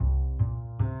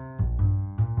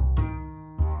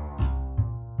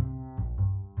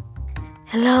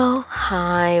Hello,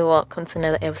 hi, welcome to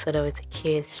another episode of It's a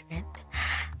Curious Friend.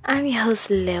 I'm your host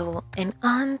Level, and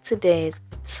on today's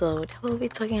episode, we'll be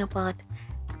talking about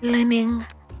learning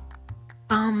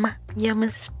from your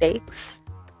mistakes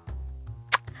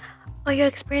or your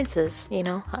experiences,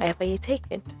 however you take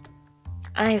it.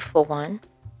 I, for one,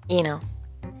 you know,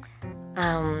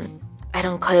 I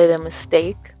don't call it a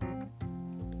mistake.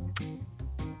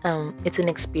 It's an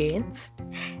experience,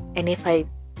 and if I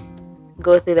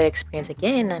go through that experience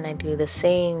again and I do the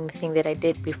same thing that I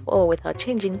did before without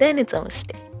changing, then it's a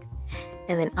mistake.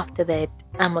 And then after that,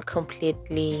 I'm a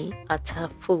completely utter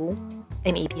fool,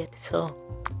 an idiot. So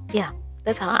yeah,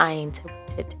 that's how I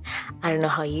interpret it. I don't know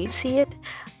how you see it,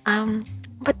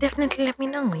 but definitely let me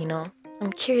know.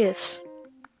 I'm curious,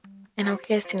 and I'm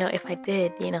curious to know if I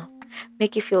did,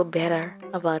 make you feel better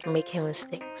about making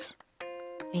mistakes,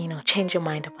 and change your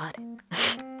mind about it.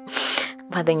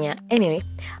 But then yeah, anyway,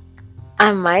 I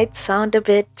might sound a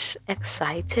bit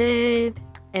excited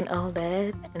and all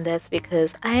that, and that's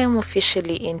because I am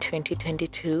officially in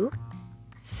 2022.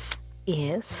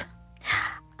 Yes.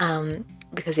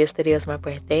 Because yesterday was my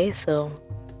birthday, so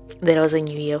that was a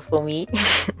new year for me.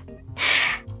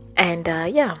 And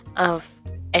I've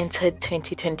entered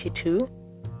 2022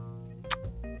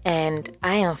 and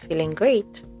I am feeling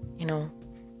great. I'm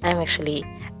actually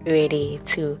ready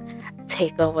to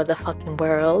take over the fucking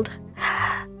world.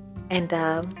 And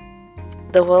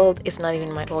the world is not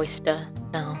even my oyster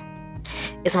now.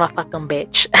 It's my fucking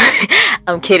bitch.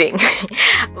 I'm kidding.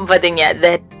 But then yeah,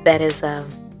 that is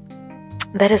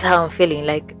how I'm feeling.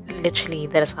 Like literally,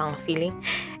 that is how I'm feeling.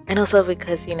 And also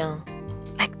because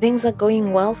like things are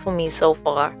going well for me so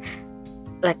far.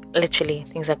 Like literally,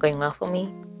 things are going well for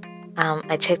me.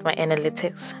 I checked my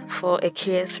analytics for a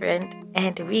curious friend,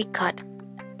 and we got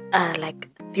like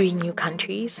 3 new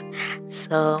countries.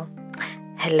 So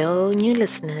hello, new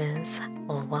listeners,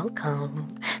 or welcome.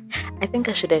 I think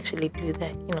I should actually do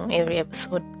that, every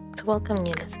episode to welcome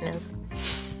new listeners,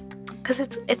 because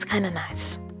it's kind of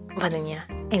nice. But then yeah,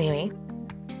 anyway,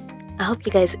 I hope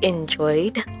you guys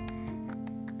enjoyed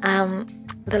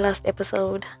the last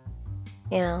episode.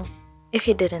 If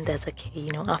you didn't, that's okay.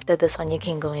 After this one, you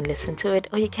can go and listen to it,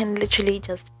 or you can literally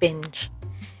just binge.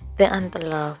 There aren't a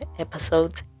lot of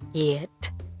episodes yet.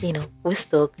 We're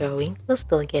still growing, we're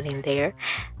still getting there.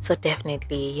 So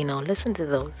definitely, listen to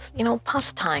those,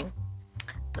 past time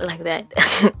like that.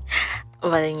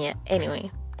 But then yeah, anyway,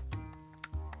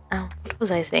 what was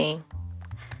I saying?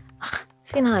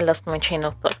 See, now I lost my train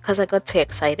of thought because I got too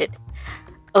excited.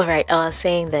 Alright, I was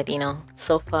saying that,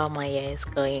 so far my year is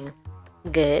going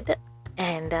good,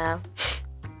 and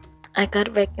I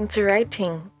got back into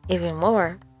writing even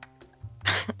more.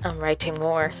 I'm writing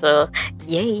more, so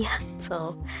yay.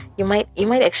 So you might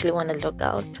actually want to look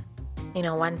out.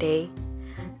 One day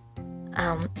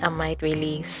I might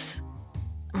release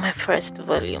my first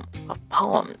volume of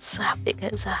poems,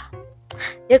 because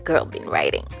your girl been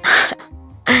writing.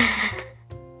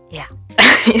 Yeah.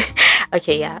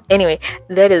 Okay, yeah, anyway,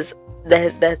 that's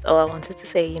all I wanted to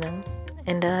say.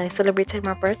 And I celebrated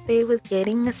my birthday with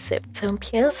getting a septum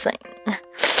piercing.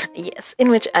 Yes, in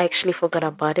which I actually forgot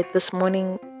about it this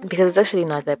morning, because it's actually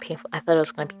not that painful. I thought it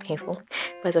was going to be painful,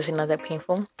 but it's actually not that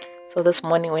painful. So this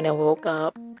morning when I woke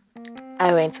up,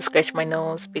 I went to scratch my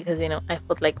nose because I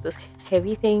felt like this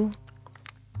heavy thing,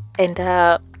 and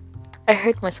I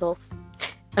hurt myself.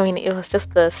 I mean, it was just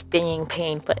a stinging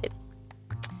pain, but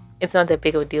it's not that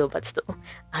big of a deal. But still,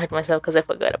 I hurt myself because I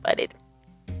forgot about it.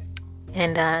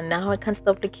 And now I can't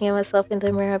stop looking at myself in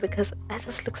the mirror because I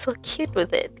just look so cute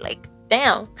with it. Like,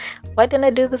 damn, why didn't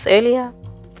I do this earlier?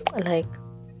 Like,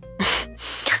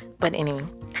 but anyway,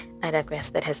 I digress.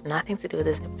 That has nothing to do with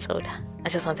this episode. I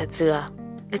just wanted to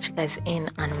let you guys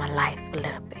in on my life a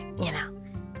little bit.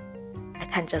 I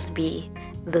can't just be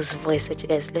this voice that you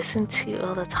guys listen to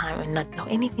all the time and not know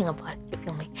anything about it. You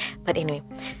feel me? But anyway,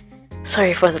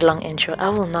 sorry for the long intro. I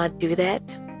will not do that.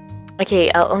 Okay,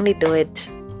 I'll only do it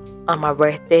on my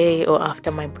birthday or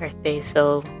after my birthday,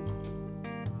 so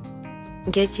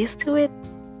get used to it.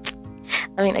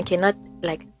 I mean, okay, not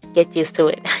like get used to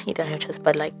it. You don't have to,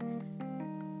 but like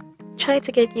try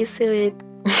to get used to it.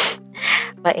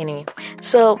 But anyway,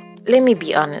 so let me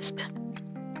be honest.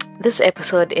 This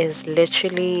episode is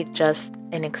literally just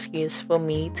an excuse for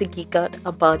me to geek out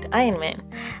about Iron Man.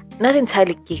 Not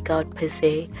entirely geek out per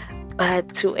se,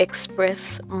 but to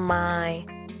express my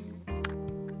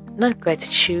not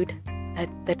gratitude,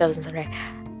 that doesn't sound right,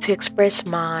 to express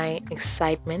my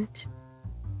excitement,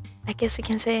 I guess you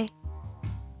can say,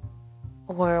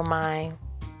 or I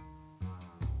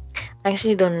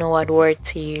actually don't know what word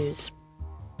to use.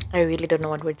 I really don't know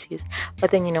what word to use,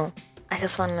 but then I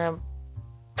just want to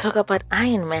talk about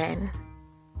Iron Man.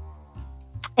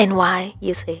 And why,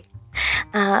 you say?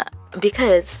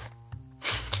 Because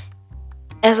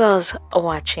as I was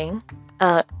watching,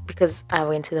 because I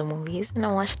went to the movies and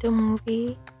I watched the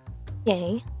movie,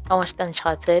 yay, I watched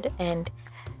Uncharted, and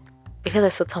because I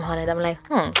saw Tom Holland, I'm like,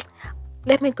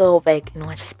 let me go back and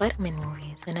watch Spider-Man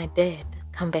movies. And I did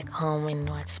come back home and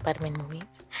watch Spider-Man movies.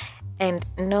 And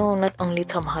no, not only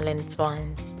Tom Holland's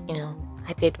ones,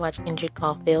 I did watch Andrew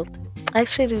Garfield. I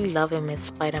actually really love him as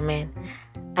Spider-Man.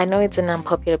 I know it's an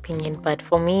unpopular opinion, but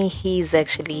for me, he's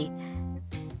actually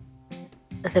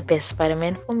the best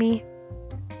Spider-Man for me.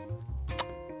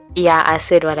 Yeah, I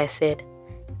said what I said.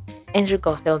 Andrew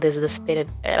Garfield is the spirit.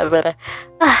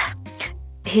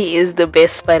 He is the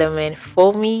best Spider-Man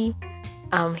for me.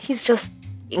 He's just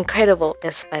incredible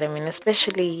as Spider-Man,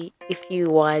 especially if you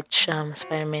watch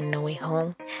Spider-Man No Way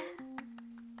Home.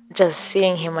 Just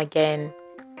seeing him again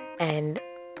and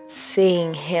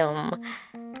seeing him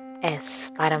as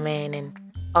Spider-Man and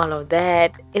all of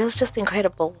that, it was just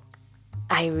incredible.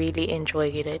 I really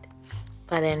enjoyed it.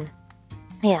 But then,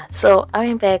 yeah, so I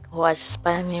went back, watched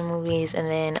Spider-Man movies, and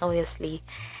then obviously,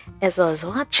 as I was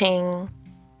watching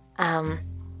Tom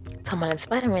Holland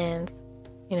Spider-Man,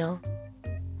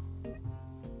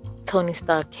 Tony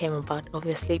Stark came about,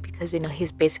 obviously, because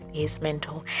he's basically his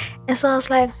mentor. And so I was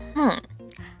like,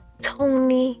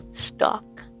 Tony Stark,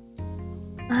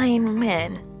 Iron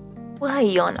Man, what are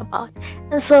you on about?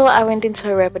 And so I went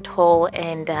into a rabbit hole,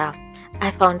 and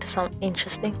I found some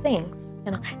interesting things,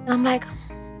 and I'm like,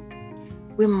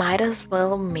 we might as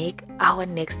well make our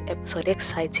next episode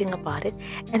exciting about it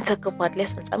and talk about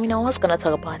lessons. I mean, I was gonna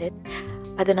talk about it,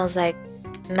 but then I was like,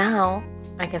 now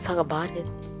I can talk about it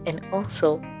and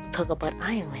also talk about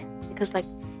Iron Man, because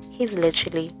he's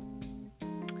literally,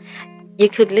 you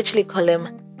could literally call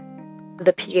him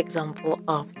the peak example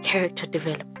of character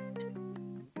development,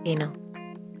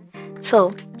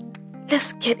 So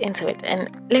let's get into it, and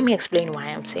let me explain why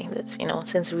I'm saying this.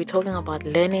 Since we're talking about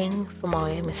learning from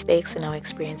our mistakes and our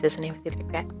experiences and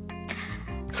everything like that.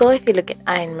 So if you look at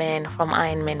Iron Man from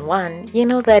Iron Man 1, you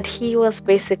know that he was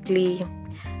basically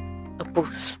a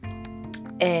boost.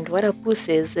 And what a boost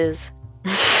is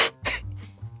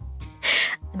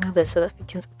I know the South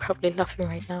Africans are probably laughing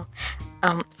right now.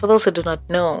 For those who do not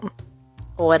know,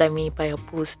 what I mean by a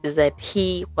boost is that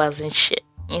he wasn't shit.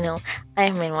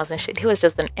 Iron Man wasn't shit. He was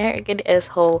just an arrogant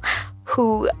asshole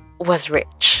who was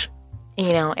rich,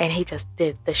 and he just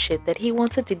did the shit that he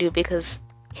wanted to do because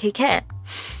he can.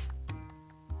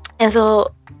 And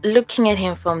so looking at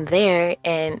him from there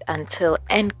and until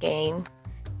Endgame,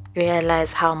 you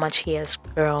realize how much he has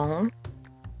grown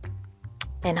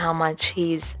and how much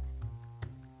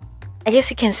I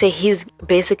guess you can say he's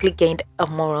basically gained a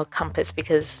moral compass,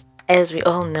 because as we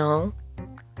all know,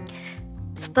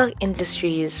 Stark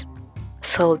Industries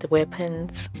sold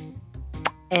weapons,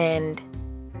 and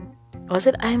was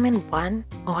it Iron Man 1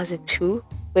 or was it 2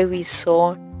 where we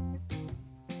saw,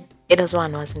 it was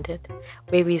 1, wasn't it,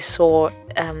 where we saw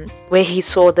where he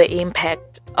saw the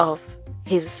impact of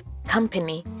his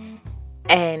company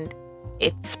and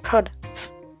its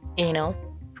products,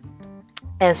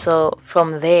 and so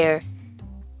from there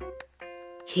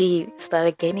he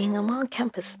started gaining a moral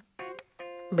compass,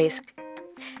 basically.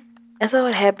 And so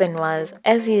what happened was,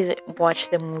 as you watch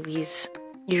the movies,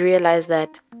 you realize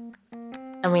that,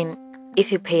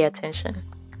 if you pay attention,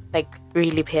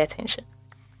 really pay attention,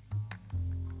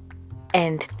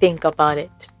 and think about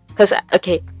it. Because,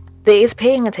 okay, there is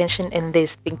paying attention and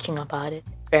there's thinking about it,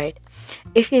 right?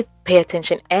 If you pay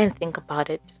attention and think about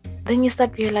it, then you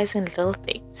start realizing little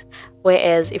things.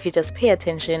 Whereas if you just pay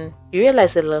attention, you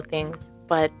realize the little things,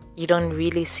 but you don't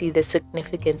really see the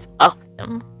significance of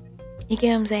them. You get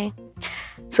what I'm saying?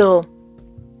 So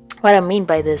what I mean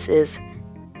by this is,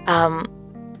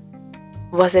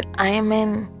 was it Iron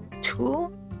Man 2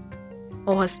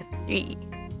 or was it 3?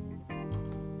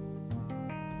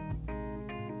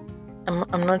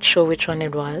 I'm not sure which one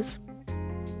it was,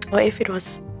 or if it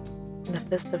was the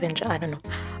first Avenger, I don't know.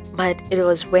 But it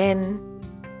was when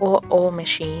War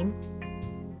Machine.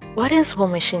 What is War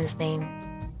Machine's name?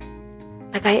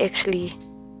 I actually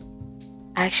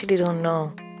don't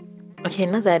know. Okay,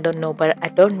 not that I don't know, but I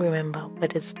don't remember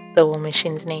what is the War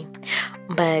Machine's name.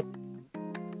 But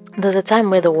there's a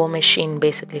time where the War Machine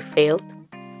basically failed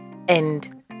and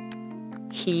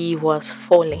he was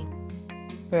falling,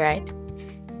 right?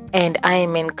 And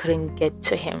Iron Man couldn't get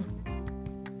to him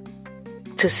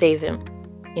to save him,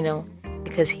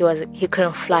 because he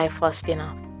couldn't fly fast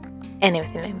enough and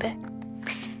everything like that.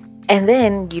 And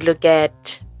then you look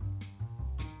at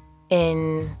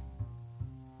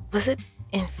was it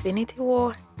Infinity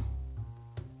War?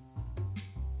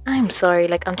 I'm sorry,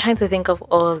 like I'm trying to think of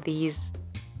all these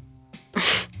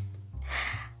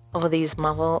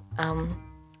Marvel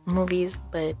movies,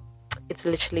 but it's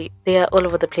literally, they are all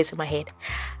over the place in my head.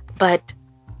 But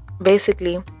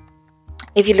basically,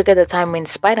 if you look at the time when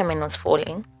Spider-Man was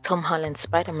falling, Tom Holland's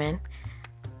Spider-Man,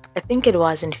 I think it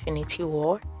was Infinity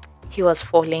War, he was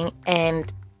falling,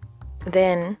 and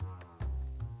then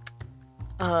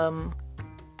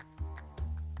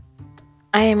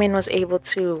Iron Man was able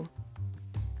to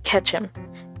catch him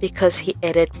because he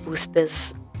added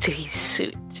boosters to his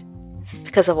suit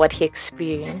because of what he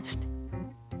experienced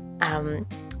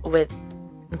with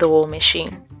the War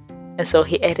Machine. And so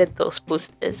he added those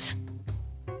boosters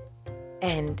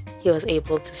and he was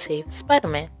able to save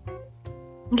Spider-Man.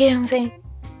 You get what I'm saying?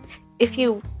 If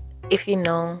you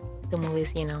know the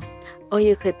movies, you know, or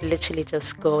you could literally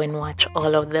just go and watch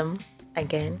all of them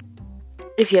again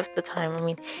if you have the time. I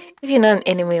mean, if you're not an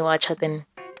anime watcher, then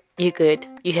you're good,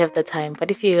 you have the time.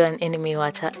 But if you're an anime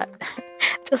watcher,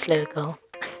 just let it go.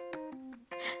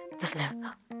 Just let it go.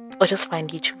 Or just find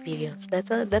YouTube videos.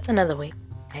 That's another way,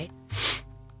 right?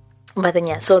 But then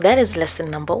yeah, so that is lesson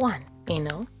number 1, you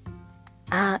know.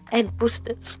 Add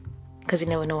boosters, because you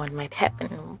never know what might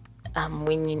happen.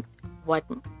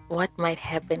 What might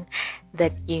happen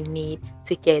that you need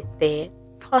to get there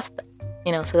faster.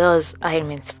 You know, so that was Iron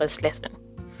Man's first lesson.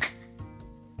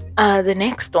 The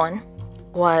next one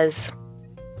was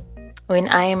when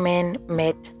Iron Man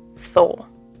met Thor.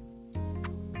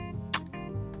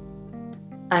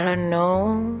 I don't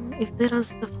know if that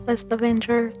was the first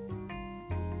Avenger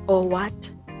or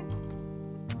what,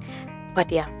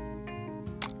 but yeah.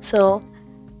 So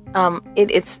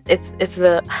it's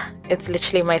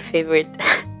literally my favorite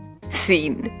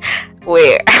scene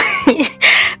where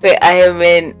where Iron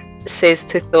Man says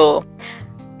to Thor,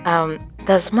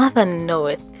 "Does mother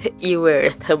knoweth you wear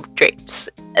her drapes?"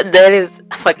 That is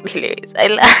fucking hilarious. I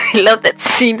love that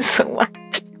scene so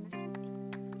much.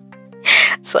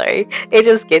 Sorry, it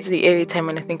just gets me every time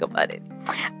when I think about it.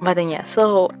 But then yeah,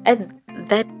 so at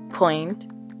that point,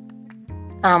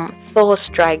 Thor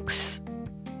strikes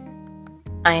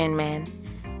Iron Man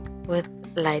with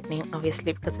lightning,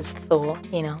 obviously because it's Thor,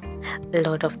 you know,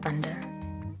 Lord of Thunder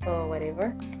or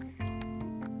whatever.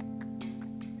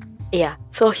 Yeah,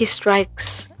 so he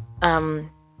strikes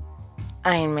Iron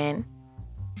Man,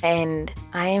 and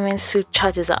Iron Man's suit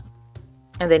charges up,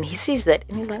 and then he sees that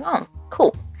and he's like, "Oh,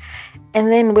 cool." And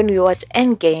then when we watch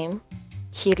Endgame,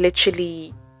 he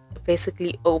literally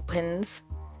basically opens,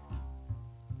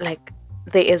 like,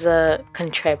 there is a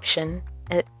contraption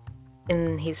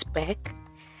in his back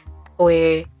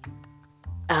where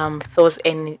Thor's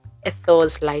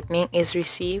lightning is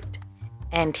received,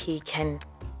 and he can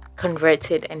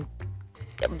convert it and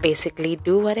basically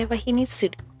do whatever he needs to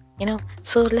do, you know.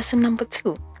 So lesson number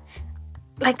 2,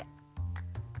 like,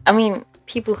 I mean,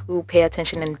 people who pay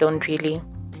attention and don't really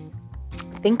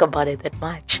think about it that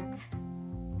much,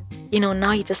 you know,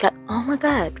 now you're just like, oh my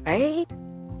god, right?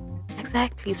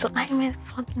 Exactly. So Iron Man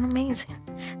fucking amazing.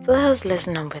 So that was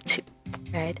lesson number 2,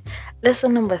 right?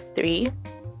 Lesson number 3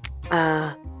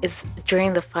 is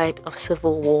during the fight of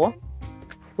Civil War,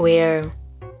 where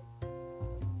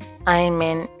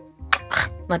Ant-Man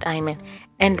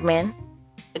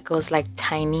goes like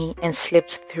tiny and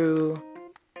slips through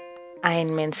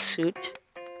Iron Man's suit,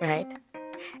 right?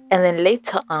 And then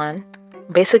later on,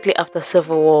 basically after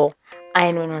Civil War,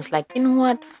 Iron Man was like, you know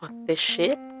what, fuck this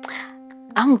shit,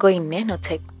 I'm going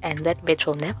nanotech, and that bitch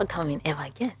will never come in ever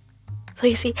again. So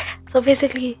you see, so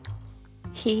basically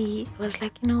he was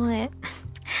like, you know what,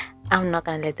 I'm not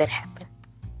gonna let that happen.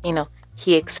 You know,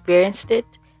 he experienced it,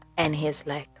 and he's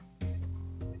like,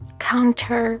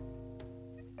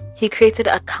 he created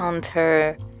a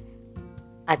counter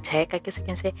attack, I guess you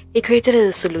can say. He created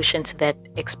a solution to that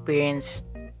experience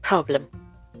problem,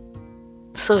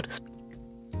 so to speak.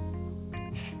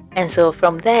 And so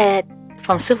from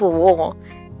Civil War,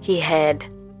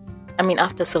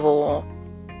 after Civil War,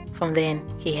 from then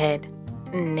he had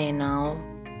a nanotech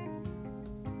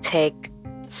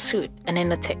suit,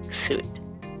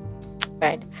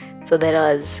 right? So that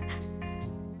was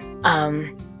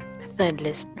third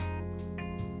lesson.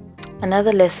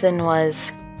 Another lesson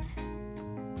was,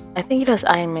 I think it was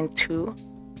Iron Man 2,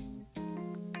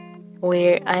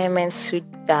 where Iron Man's suit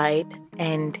died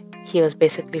and he was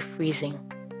basically freezing,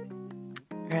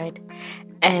 right?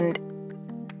 And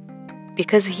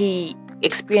because he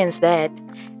experienced that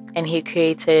and he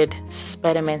created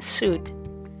Spider-Man's suit,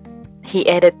 he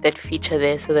added that feature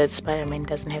there so that Spider-Man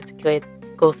doesn't have to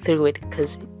go through it,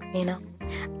 because, you know,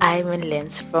 Iron Man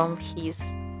learns from his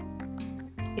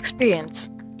experience.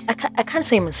 I can't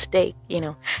say mistake, you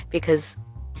know, because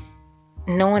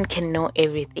no one can know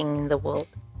everything in the world,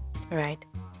 right?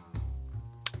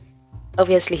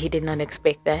 Obviously, he did not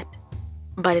expect that,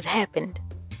 but it happened.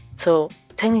 So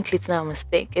technically, it's not a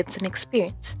mistake, it's an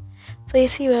experience. So you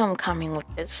see where I'm coming with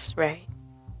this, right?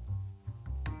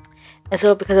 And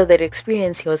so because of that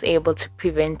experience, he was able to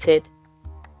prevent it.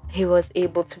 He was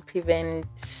able to prevent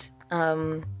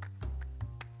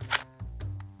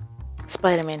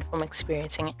Spider-Man from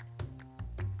experiencing it.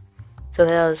 So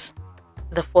that was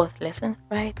the fourth lesson,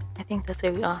 right? I think that's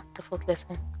where we are, the fourth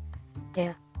lesson.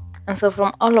 Yeah. And so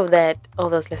from all of that, all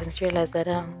those lessons, you realize that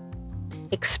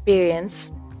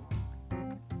experience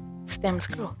stems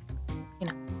growth,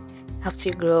 helps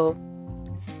you grow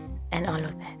and all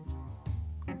of that.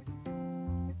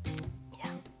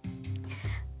 Yeah.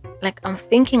 Like I'm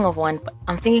thinking of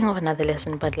another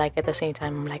lesson, but like at the same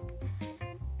time I'm like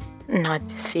not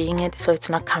seeing it, so it's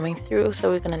not coming through, so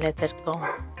we're gonna let that go.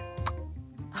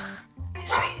 I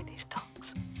swear, these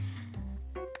dogs.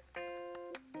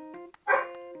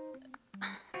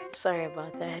 Sorry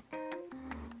about that.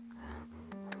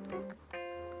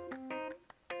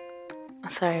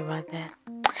 Sorry about that.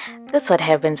 That's what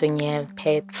happens when you have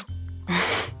pets.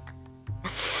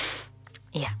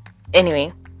 Yeah.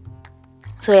 Anyway,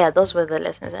 so yeah, those were the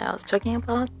lessons that I was talking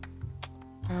about.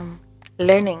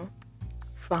 Learning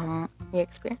from your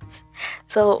experience.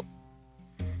 So,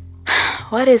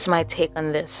 what is my take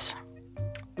on this?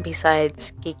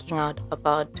 Besides geeking out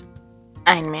about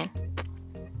Iron Man,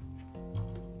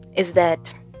 is that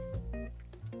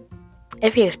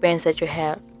every experience that you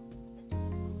have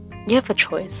a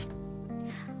choice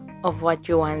of what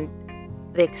you want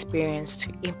the experience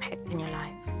to impact in your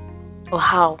life, or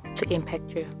how to impact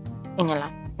you in your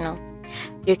life.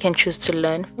 You can choose to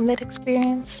learn from that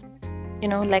experience,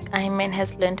 like Iron Man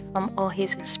has learned from all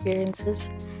his experiences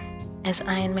as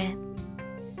Iron Man,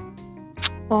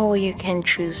 or you can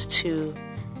choose to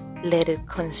let it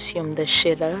consume the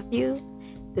shit out of you,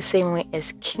 the same way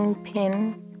as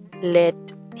Kingpin let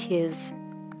his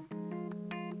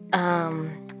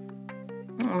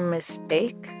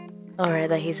mistake, or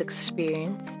rather his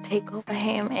experience, take over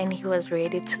him, and he was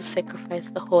ready to sacrifice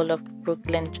the whole of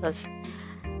Brooklyn just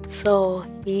so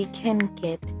he can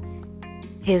get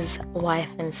his wife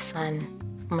and son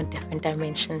from a different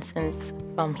dimension, since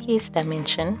from his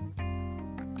dimension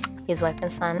his wife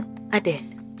and son are dead.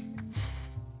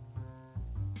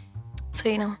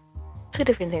 So two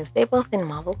different things. They're both in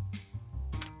Marvel.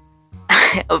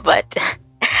 But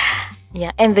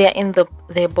yeah, and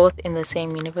they're both in the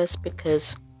same universe,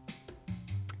 because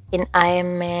in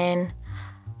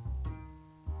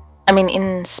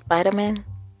in Spider-Man,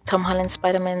 Tom Holland's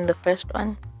Spider-Man, the first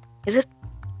one, is it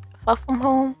Far From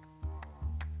Home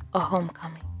or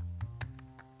Homecoming?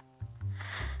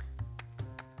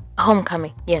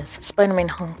 Homecoming, yes, Spider-Man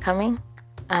Homecoming.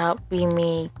 We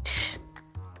meet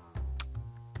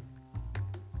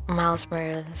Miles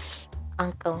Morales'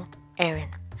 uncle, Aaron.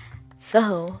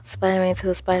 So, Spider-Man to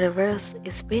the Spider-Verse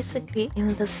is basically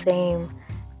in the same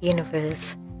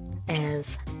universe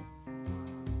as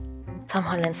Tom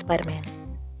Holland's Spider-Man,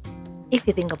 if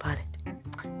you think about it.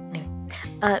 Anyway,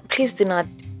 please do not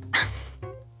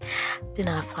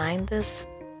find this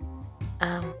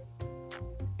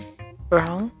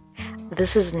wrong.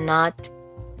 This is not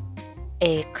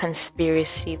a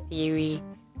conspiracy theory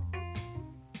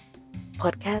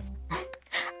podcast.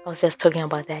 I was just talking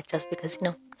about that just because,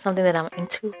 something that I'm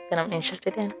into, that I'm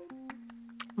interested in.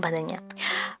 But then, yeah.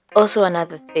 Also,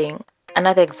 another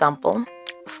example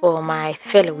for my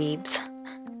fellow weebs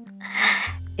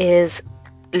is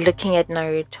looking at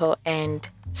Naruto and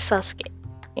Sasuke.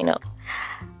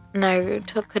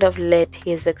 Naruto could have let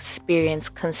his experience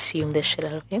consume the shit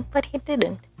out of him, but he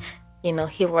didn't.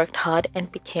 He worked hard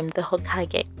and became the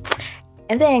Hokage.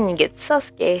 And then you get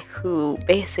Sasuke, who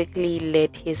basically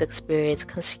let his experience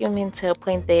consume him to a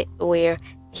point where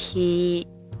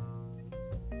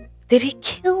did he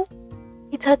kill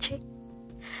Itachi?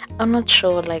 I'm not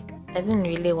sure, I didn't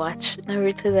really watch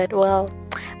Naruto that well,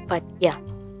 but yeah,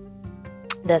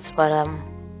 that's what I'm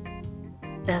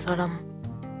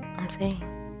saying.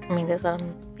 That's what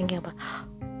I'm thinking about.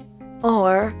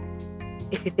 Or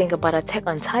if you think about Attack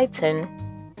on Titan,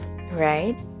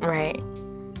 right?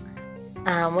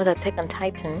 With Attack on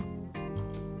Titan,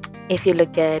 if you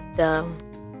look at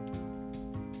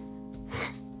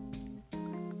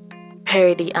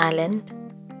Parody Island.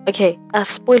 Okay, a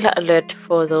spoiler alert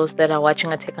for those that are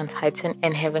watching Attack on Titan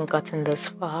and haven't gotten this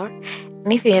far.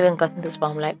 And if you haven't gotten this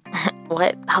far, I'm like,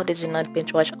 what? How did you not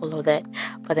binge watch all of that?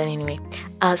 But then anyway,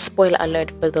 spoiler alert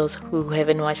for those who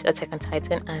haven't watched Attack on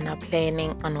Titan and are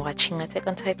planning on watching Attack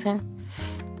on Titan.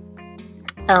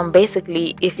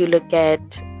 Basically, if you look at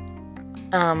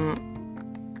um,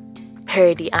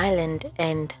 Parody Island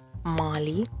and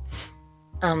Mali,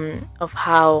 of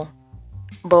how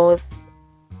both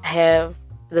have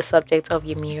the subject of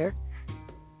Ymir,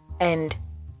 and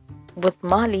with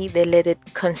Mali they let it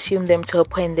consume them to a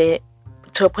point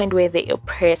where they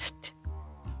oppressed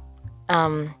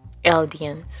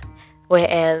Eldians,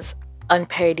 whereas on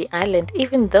Parody Island,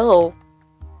 even though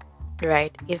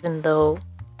the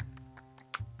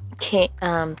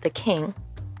king,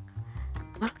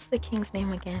 what was the king's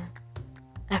name again?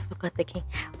 I forgot the king,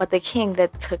 but the king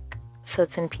that took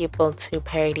certain people to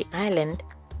Parody Island,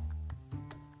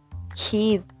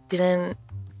 he didn't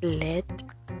let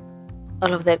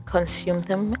all of that consume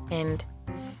them, and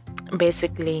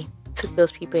basically took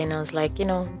those people and I was like,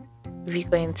 we're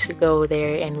going to go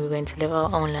there and we're going to live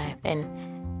our own life, and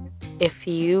if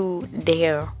you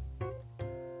dare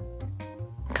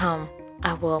come,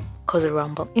 I will cause a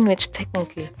rumble, in which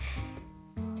technically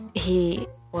he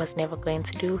was never going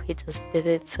to do. He just did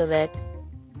it so that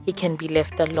he can be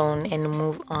left alone and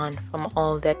move on from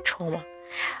all that trauma.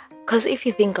 Because if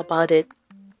you think about it,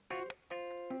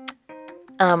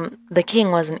 the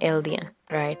king was an Eldian,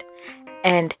 right?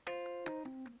 And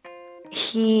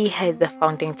he had the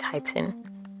founding titan,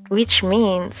 which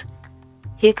means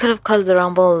he could have caused the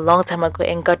rumble a long time ago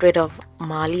and got rid of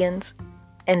Malians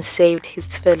and saved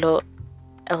his fellow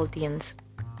Eldians,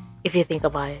 if you think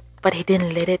about it. But he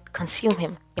didn't let it consume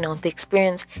him. He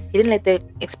didn't let the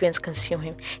experience consume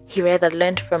him. He rather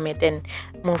learned from it and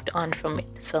moved on from it.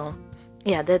 So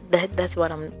yeah, that's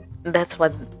what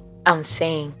I'm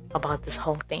saying about this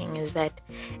whole thing, is that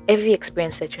every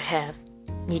experience that you have,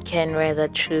 you can rather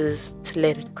choose to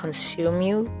let it consume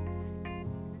you,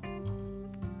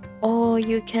 or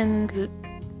you can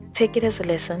take it as a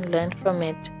lesson, learn from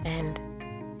it, and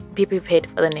be prepared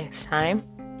for the next time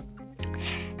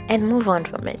and move on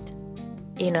from it.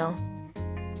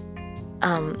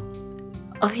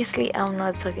 Obviously I'm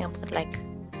not talking about like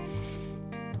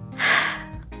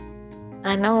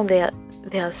I know there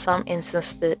are some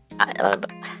instances that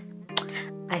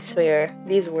I swear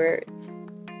these words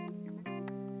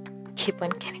keep on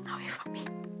getting away from me.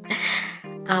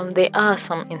 There are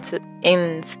some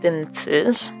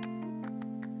instances.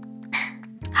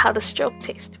 How the stroke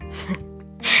taste?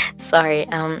 Sorry,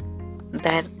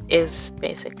 that is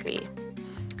basically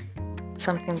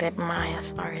something that Maya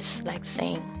Star is like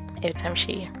saying every time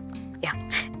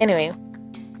Anyway,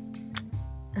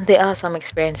 there are some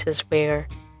experiences where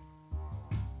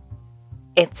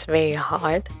it's very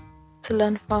hard to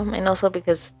learn from, and also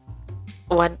because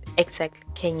what exactly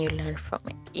can you learn from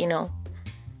it,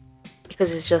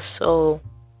 because it's just so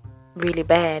really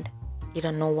bad, you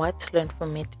don't know what to learn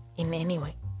from it in any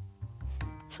way.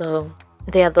 So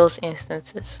there are those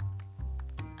instances,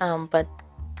 but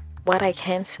what I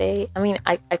can say,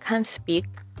 I can't speak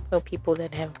for people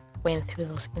that have went through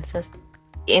those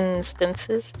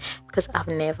instances because I've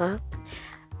never,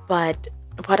 but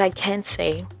what I can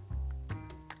say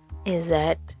is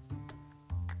that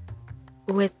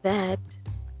with that,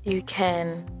 you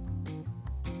can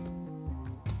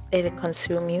let it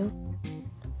consume you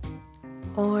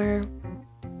or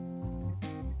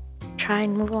try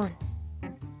and move on,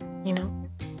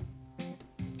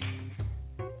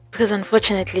 because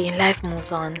unfortunately life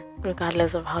moves on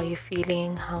regardless of how you're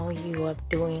feeling, how you are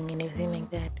doing, and everything like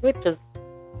that, which is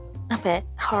a bad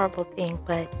horrible thing,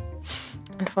 but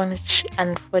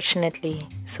unfortunately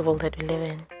it's the world that we live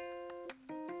in.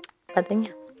 But then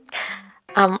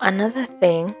another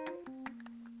thing,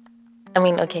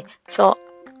 so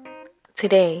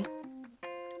today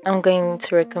I'm going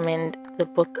to recommend the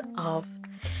book of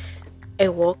A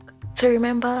Walk to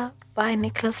Remember by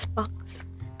Nicholas Sparks,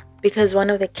 because one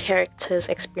of the characters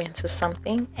experiences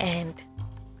something and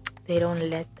they don't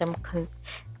let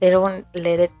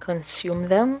it consume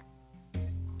them,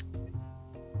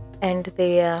 and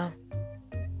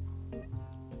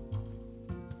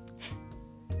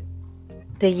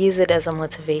they use it as a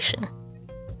motivation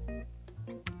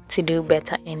to do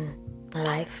better in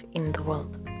life, in the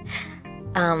world.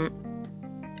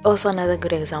 Also, another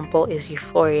good example is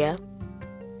Euphoria.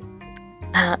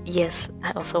 Yes,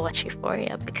 I also watch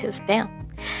Euphoria because damn.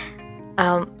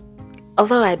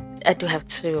 Although I do have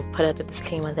to put out a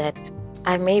disclaimer that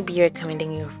I may be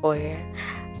recommending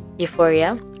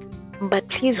Euphoria, but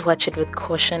please watch it with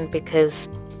caution, because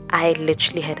I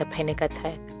literally had a panic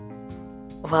attack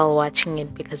while watching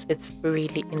it because it's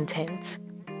really intense.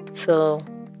 So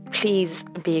please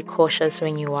be cautious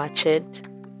when you watch it,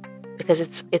 because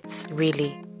it's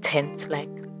really tense, like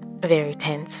very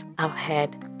tense. I've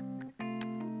had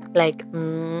like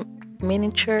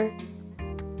miniature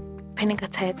panic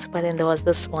attacks, but then there was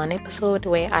this one episode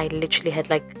where I literally had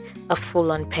like a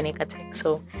full-on panic attack.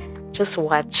 So just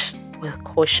watch with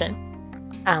caution.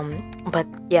 But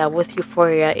yeah, with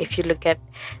Euphoria, if you look at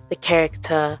the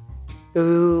character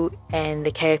Rue and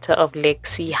the character of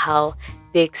Lexi, how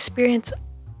they experience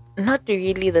not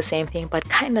really the same thing, but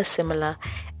kind of similar.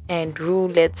 And Rue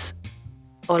lets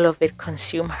all of it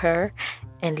consume her,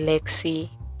 and Lexi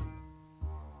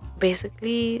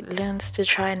basically learns to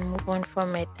try and move on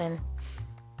from it and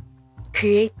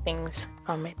create things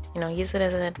from it. Use it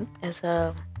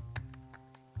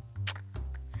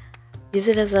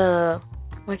as a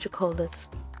what you call this,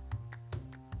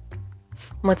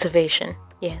 motivation.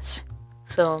 Yes.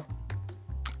 So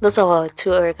those are our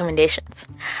two recommendations: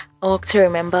 A Walk to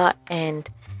Remember and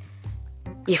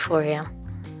Euphoria.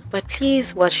 But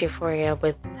please watch Euphoria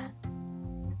with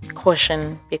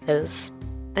caution, because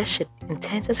that shit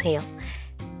intense as hell.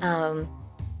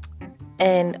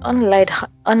 And on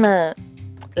a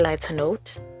lighter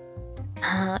note,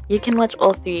 you can watch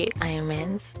all 3 Iron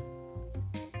Mans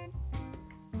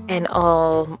and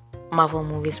all Marvel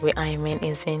movies where Iron Man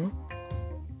is in,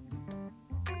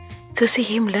 to see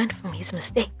him learn from his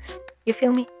mistakes. You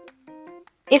feel me?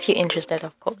 If you're interested,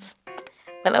 of course.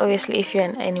 But obviously, if you're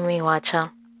an anime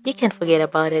watcher, you can forget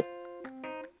about it.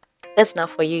 That's not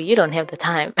for you. You don't have the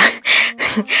time.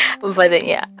 But then,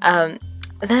 yeah,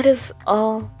 that is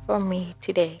all from me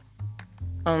today.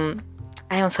 I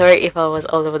am sorry if I was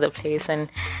all over the place and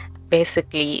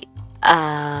basically,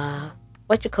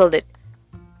 what you called it,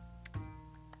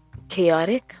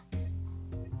 chaotic.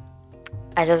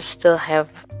 I just still have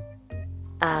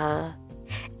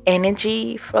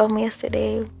energy from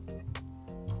yesterday.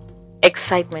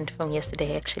 Excitement from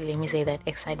yesterday, actually. Let me say that.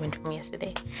 Excitement from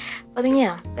yesterday. But then,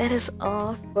 yeah, that is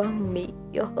all from me,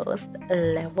 your host,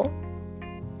 Level.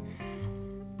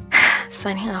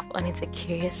 Signing off on It's a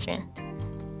Curious Trend.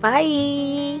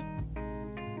 Bye!